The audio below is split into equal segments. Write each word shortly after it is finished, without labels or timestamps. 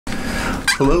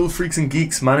Hello freaks and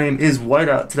geeks, my name is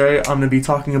Whiteout. Today I'm going to be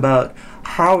talking about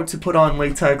how to put on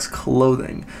latex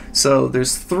clothing. So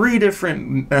there's 3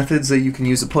 different methods that you can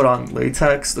use to put on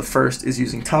latex. The first is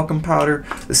using talcum powder,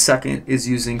 the second is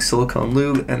using silicone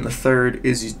lube, and the third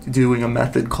is doing a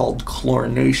method called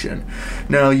chlorination.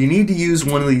 Now you need to use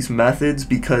one of these methods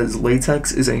because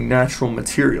latex is a natural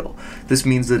material. This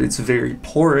means that it's very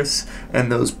porous,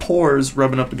 and those pores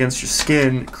rubbing up against your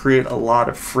skin create a lot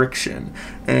of friction,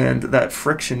 and that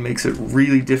friction makes it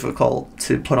really difficult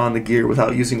to put on the gear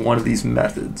without using one of these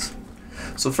methods.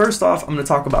 So first off, I'm going to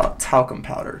talk about talcum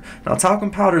powder. Now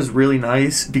talcum powder is really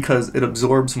nice because it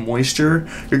absorbs moisture.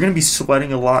 You're going to be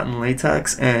sweating a lot in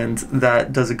latex, and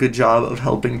that does a good job of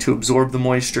helping to absorb the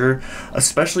moisture,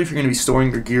 especially if you're going to be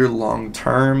storing your gear long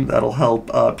term. That'll help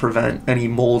prevent any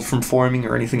mold from forming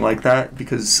or anything like that,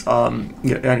 because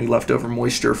any leftover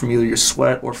moisture from either your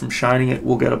sweat or from shining it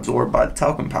will get absorbed by the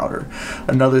talcum powder.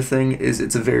 Another thing is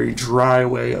it's a very dry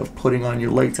way of putting on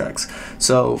your latex.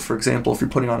 So for example, if you're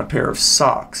putting on a pair of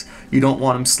socks, you don't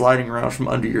want them sliding around from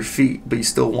under your feet, but you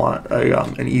still want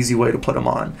an easy way to put them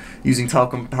on. Using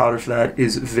talcum powder for that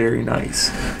is very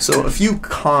nice. So a few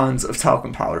cons of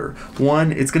talcum powder.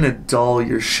 One, it's going to dull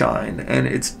your shine, and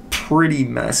it's pretty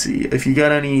messy. If you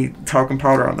got any talcum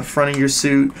powder on the front of your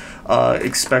suit,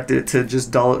 expect it to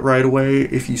just dull it right away.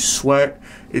 If you sweat,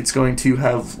 it's going to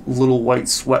have little white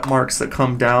sweat marks that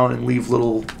come down and leave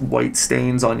little white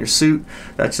stains on your suit.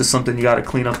 That's just something you got to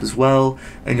clean up as well.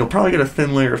 And you'll probably get a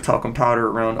thin layer of talcum powder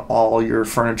around all your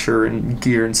furniture and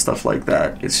gear and stuff like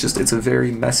that. It's a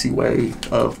very messy way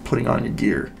of putting on your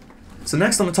gear. So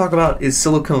next I'm going to talk about is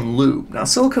silicone lube. Now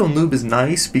silicone lube is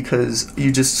nice because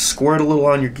you just squirt a little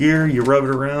on your gear, you rub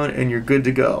it around, and you're good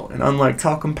to go. And unlike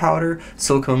talcum powder,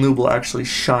 silicone lube will actually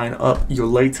shine up your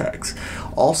latex.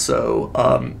 Also,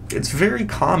 it's very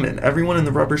common. Everyone in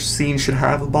the rubber scene should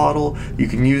have a bottle. You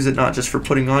can use it not just for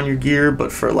putting on your gear,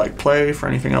 but for like play, for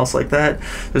anything else like that.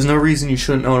 There's no reason you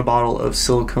shouldn't own a bottle of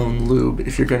silicone lube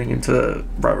if you're getting into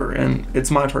rubber, and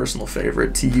it's my personal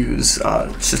favorite to use.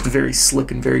 It's just very slick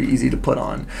and very easy to put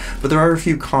on. But there are a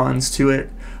few cons to it.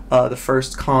 The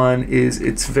first con is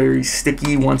it's very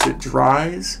sticky once it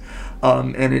dries.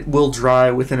 And it will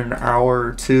dry within an hour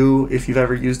or 2. If you've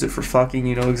ever used it for fucking,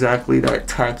 you know exactly that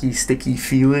tacky, sticky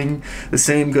feeling. The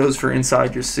same goes for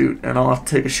inside your suit, and I'll have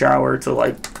to take a shower to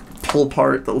like pull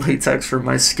apart the latex from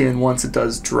my skin once it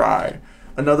does dry.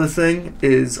 Another thing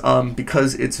is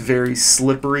because it's very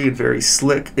slippery and very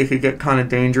slick, it could get kind of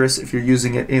dangerous if you're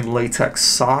using it in latex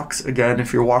socks. Again,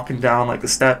 if you're walking down like the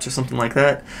steps or something like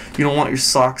that, you don't want your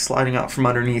socks sliding out from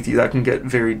underneath you. That can get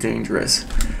very dangerous.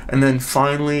 And then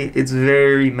finally, it's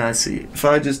very messy. If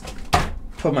I just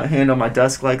put my hand on my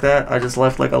desk like that, I just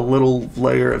left like a little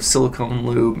layer of silicone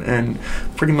lube, and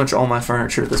pretty much all my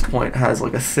furniture at this point has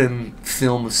like a thin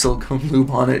film of silicone lube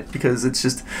on it, because it's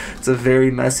a very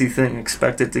messy thing.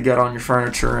 Expect it to get on your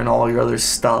furniture and all your other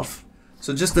stuff.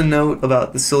 So just a note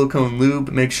about the silicone lube,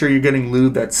 make sure you're getting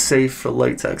lube that's safe for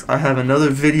latex. I have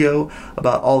another video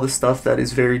about all the stuff that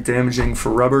is very damaging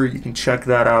for rubber. You can check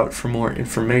that out for more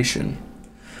information.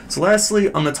 So lastly,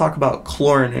 I'm going to talk about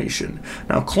chlorination.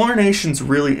 Now chlorination is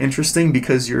really interesting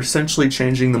because you're essentially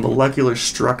changing the molecular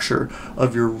structure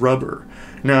of your rubber.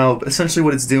 Now essentially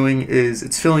what it's doing is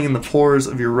it's filling in the pores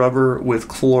of your rubber with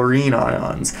chlorine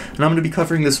ions. And I'm going to be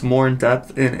covering this more in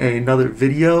depth in another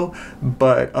video,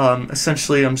 but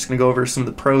essentially I'm just going to go over some of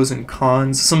the pros and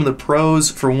cons. Some of the pros,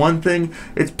 for one thing,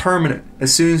 it's permanent.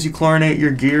 As soon as you chlorinate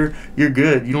your gear, you're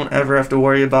good. You don't ever have to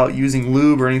worry about using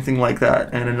lube or anything like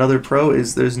that. And another pro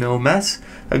is there's no mess.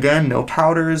 Again, no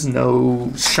powders,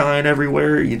 no shine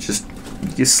everywhere. You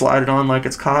slide it on like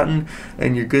it's cotton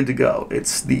and you're good to go.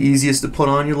 It's the easiest to put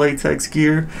on your latex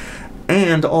gear.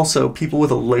 And also, people with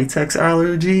a latex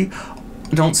allergy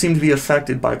don't seem to be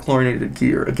affected by chlorinated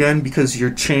gear. Again, because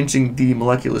you're changing the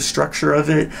molecular structure of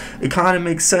it, it kind of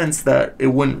makes sense that it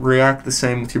wouldn't react the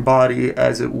same with your body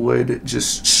as it would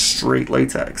just straight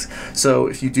latex. So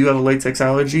if you do have a latex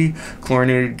allergy,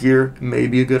 chlorinated gear may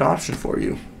be a good option for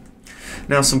you.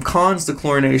 Now some cons to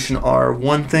chlorination are,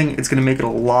 one thing, it's going to make it a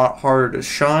lot harder to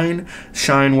shine.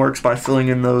 Shine works by filling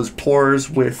in those pores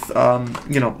with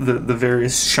the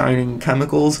various shining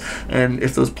chemicals, and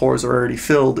if those pores are already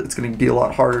filled, it's going to be a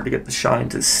lot harder to get the shine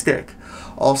to stick.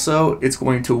 Also, it's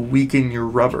going to weaken your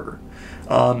rubber.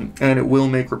 And it will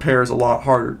make repairs a lot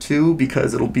harder too,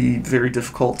 because it'll be very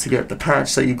difficult to get the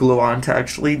patch that you glue on to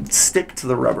actually stick to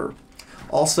the rubber.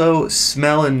 Also,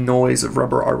 smell and noise of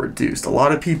rubber are reduced. A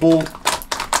lot of people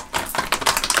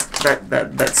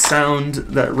that sound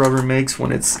that rubber makes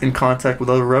when it's in contact with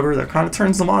other rubber, that kind of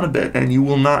turns them on a bit, and you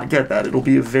will not get that. It'll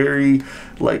be a very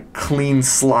like clean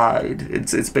slide.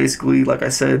 It's basically, like I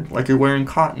said, like you're wearing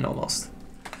cotton almost.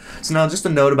 So now just a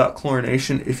note about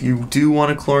chlorination. If you do want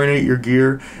to chlorinate your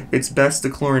gear, it's best to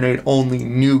chlorinate only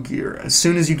new gear. As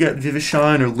soon as you get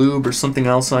Vivishine or lube or something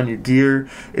else on your gear,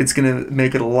 it's going to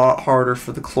make it a lot harder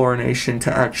for the chlorination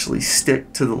to actually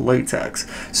stick to the latex.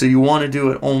 So you want to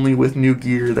do it only with new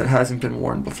gear that hasn't been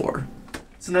worn before.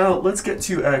 So now let's get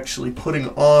to actually putting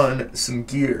on some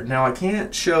gear. Now I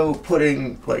can't show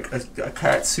putting like a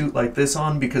cat suit like this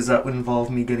on because that would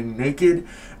involve me getting naked,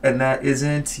 and that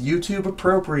isn't YouTube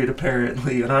appropriate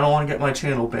apparently, and I don't want to get my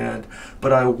channel banned,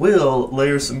 but I will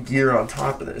layer some gear on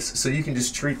top of this. So you can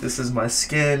just treat this as my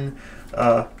skin,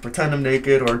 pretend I'm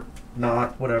naked or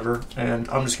not, whatever, and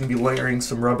I'm just going to be layering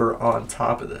some rubber on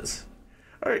top of this.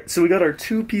 Alright, so we got our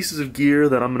two pieces of gear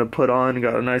that I'm going to put on. We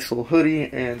got a nice little hoodie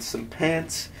and some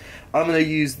pants. I'm going to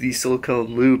use the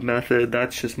silicone lube method.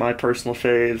 That's just my personal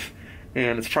fave,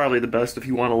 and it's probably the best if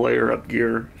you want to layer up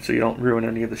gear so you don't ruin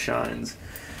any of the shines.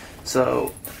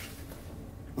 So,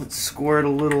 let's squirt a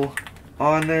little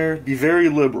on there. Be very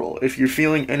liberal. If you're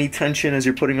feeling any tension as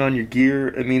you're putting on your gear,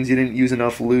 it means you didn't use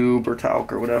enough lube or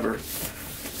talc or whatever.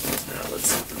 Now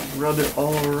let's rub it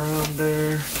all around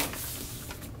there.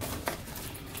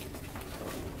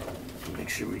 Make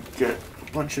sure we get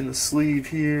a bunch in the sleeve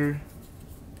here.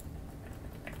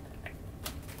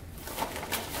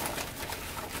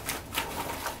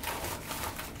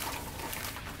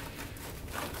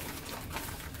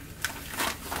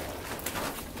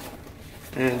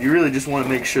 And you really just want to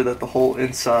make sure that the whole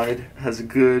inside has a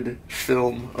good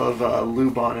film of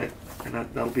lube on it, and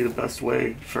that'll be the best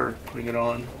way for putting it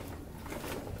on.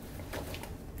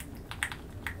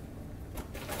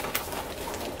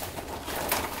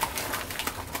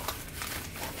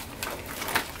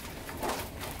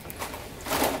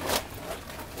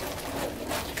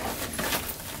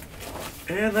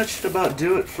 And that should about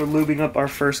do it for lubing up our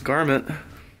first garment.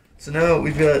 So now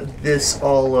we've got this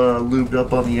all lubed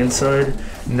up on the inside.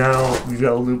 Now we've got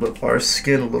to lube up our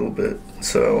skin a little bit.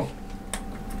 So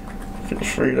feel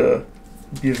free to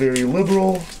be very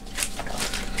liberal.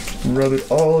 Rub it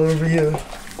all over you.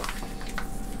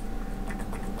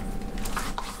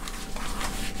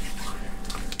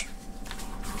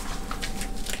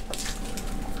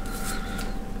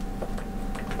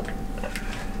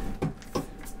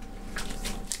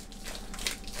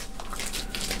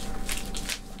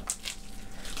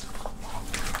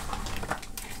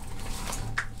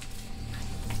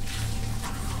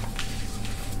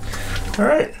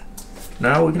 Alright,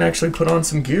 now we can actually put on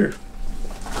some gear.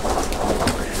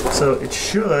 So it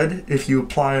should, if you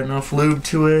apply enough lube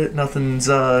to it, nothing's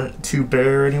too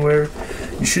bare anywhere,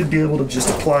 you should be able to just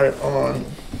apply it on,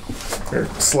 or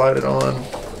slide it on,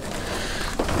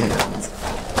 and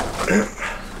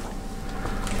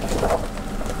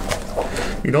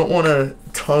you don't want to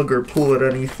tug or pull at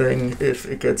anything if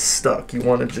it gets stuck. You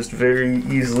want to just very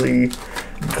easily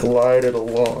glide it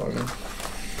along.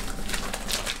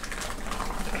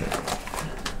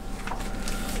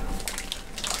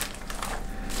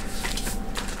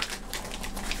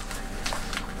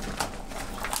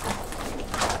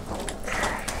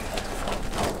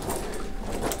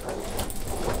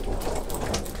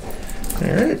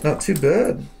 Alright, not too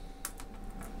bad.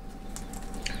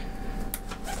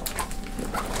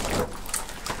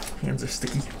 Hands are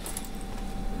sticky.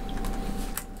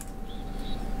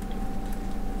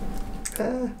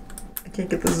 I can't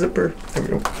get the zipper. There we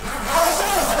go.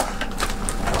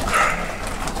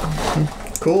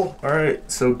 Cool.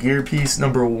 Alright, so gear piece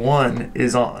number 1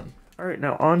 is on. Alright,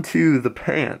 now on to the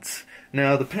pants.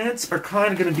 Now the pants are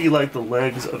kind of going to be like the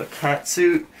legs of a cat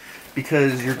suit,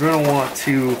 because you're going to want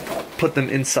to put them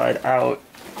inside out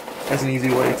as an easy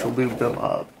way to lube them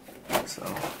up. So.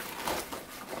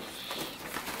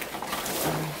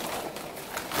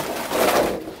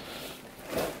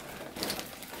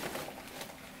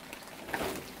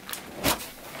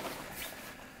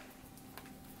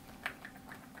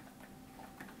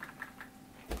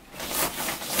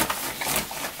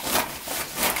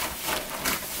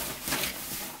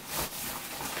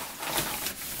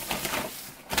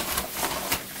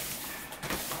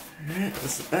 Alright,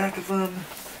 that's the back of them.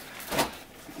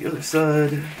 The other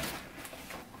side.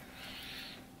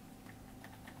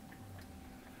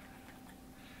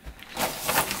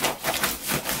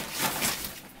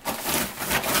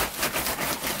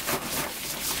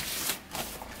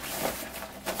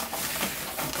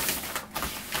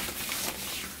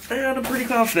 And I'm pretty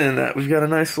confident in that. We've got a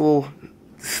nice little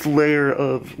layer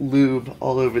of lube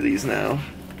all over these now.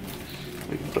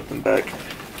 We can put them back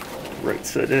right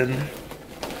side in.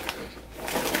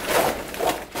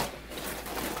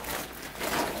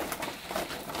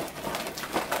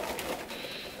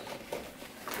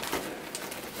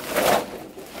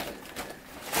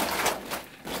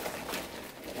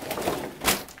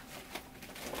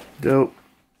 Dope.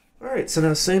 Alright, so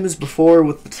now same as before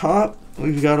with the top,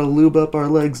 we've got to lube up our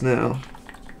legs now.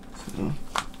 So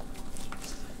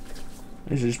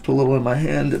I just put a little in my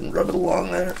hand and rub it along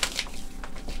there.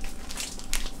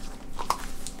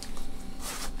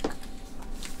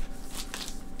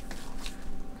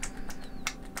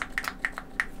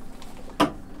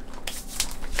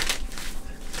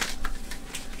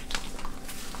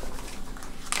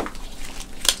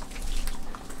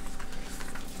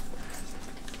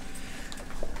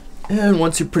 And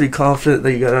once you're pretty confident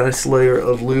that you got a nice layer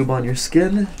of lube on your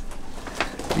skin,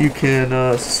 you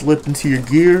can slip into your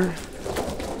gear.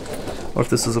 Or if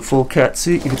this is a full cat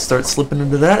suit, you can start slipping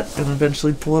into that and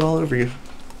eventually pull it all over you.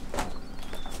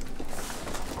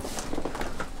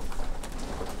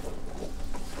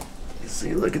 You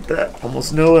see, look at that.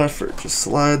 Almost no effort, just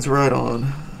slides right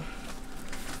on.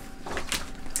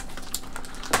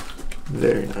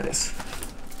 Very nice.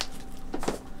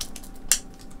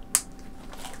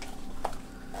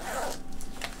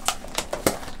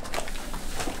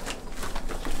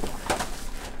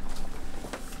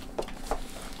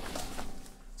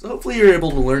 So hopefully you're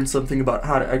able to learn something about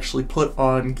how to actually put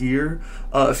on gear.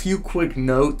 A few quick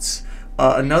notes.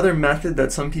 Another method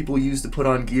that some people use to put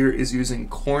on gear is using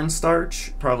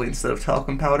cornstarch, probably instead of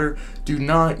talcum powder. Do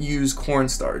not use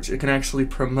cornstarch. It can actually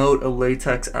promote a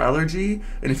latex allergy,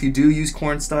 and if you do use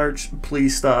cornstarch,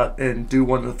 please stop and do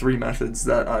one of the 3 methods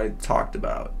that I talked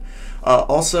about.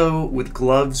 Also, with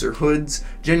gloves or hoods,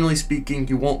 generally speaking,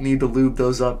 you won't need to lube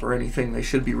those up or anything. They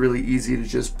should be really easy to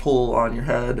just pull on your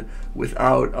head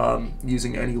without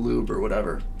using any lube or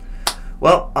whatever.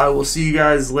 Well, I will see you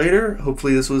guys later.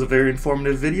 Hopefully this was a very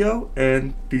informative video,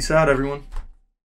 and peace out, everyone.